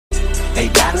They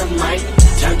dynamite,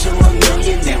 turn to a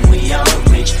million, then we all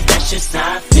rich. That's just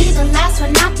how I feel. Be the last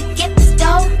one out to get this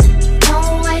dough.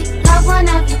 No way, love one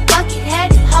of you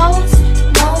bucket-headed hoes.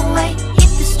 No way,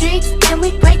 hit the streets and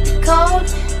we break the code.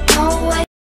 No way.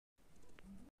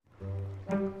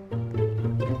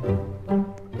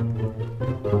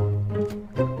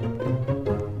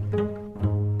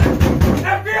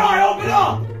 FBI, open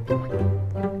up!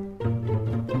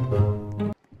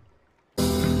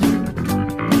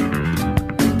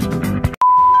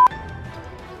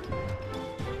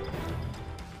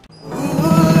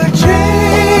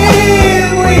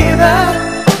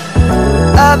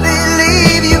 I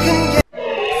believe you can get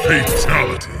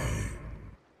fatality.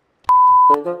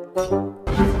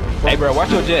 Hey bro,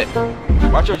 watch your jet.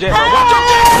 Watch your jet, bro. Watch your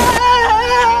jet!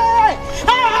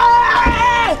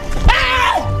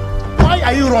 Why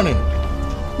are you running?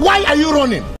 Why are you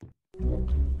running?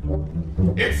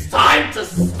 It's time to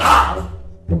stop!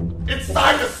 It's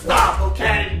time to stop,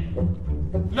 okay?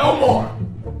 No more!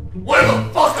 Where the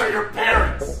fuck are your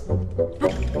parents?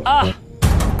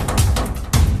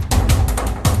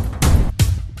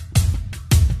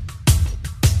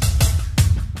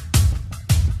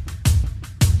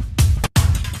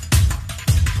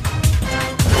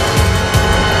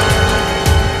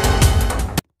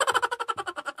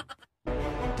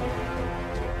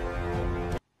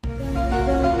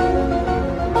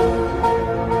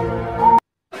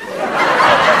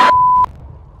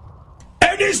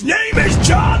 His name is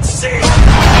John C.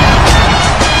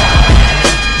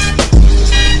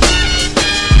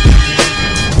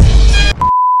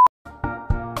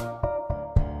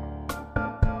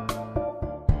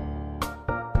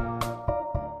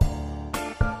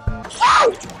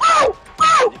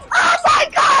 Oh my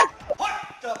God! What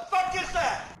the fuck is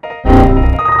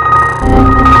that?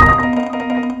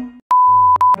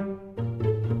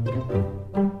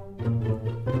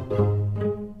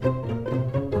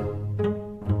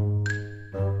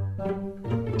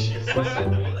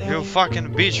 You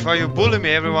fucking bitch, why you bully me?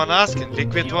 Everyone asking.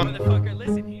 Liquid one. Motherfucker,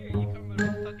 listen here. You come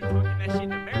fucking talking that shit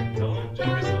in America.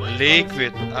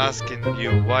 Liquid asking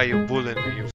you why you bullying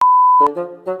me. You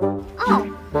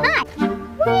Oh, hi.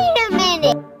 Wait a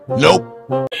minute. Nope.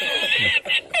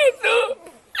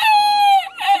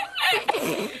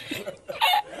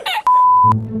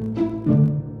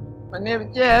 My name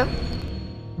is Jeff.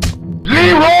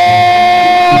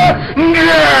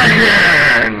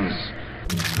 Dragons.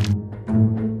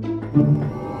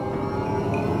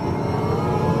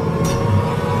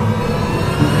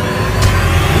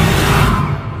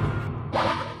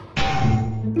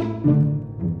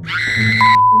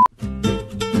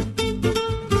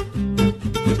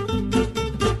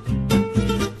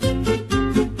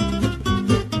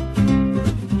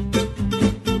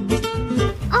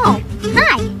 Oh,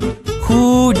 hi.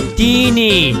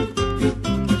 Houdini.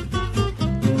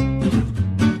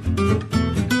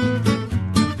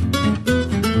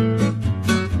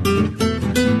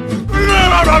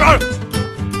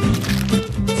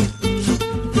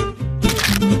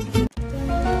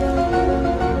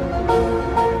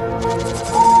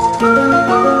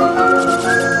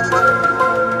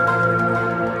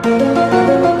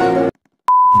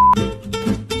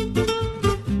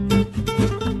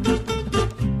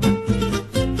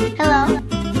 Hello.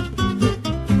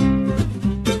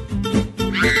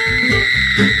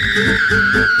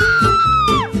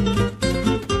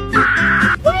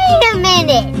 Wait a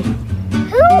minute.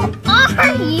 Who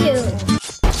are you?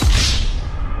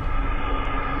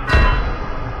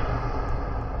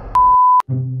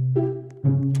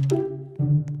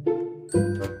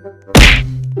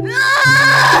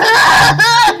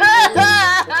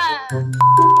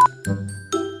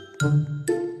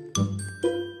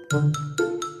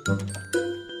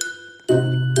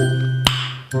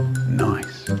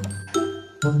 Nice.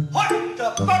 What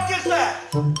the fuck is that?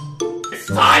 It's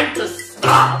time to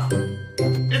stop!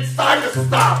 It's time to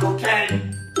stop, okay?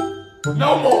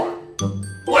 No more!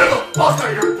 Where the fuck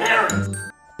are your parents?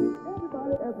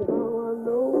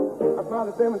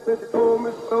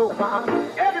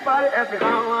 Everybody asked me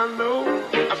how I know.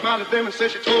 I smiled at them and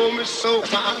said she told me so.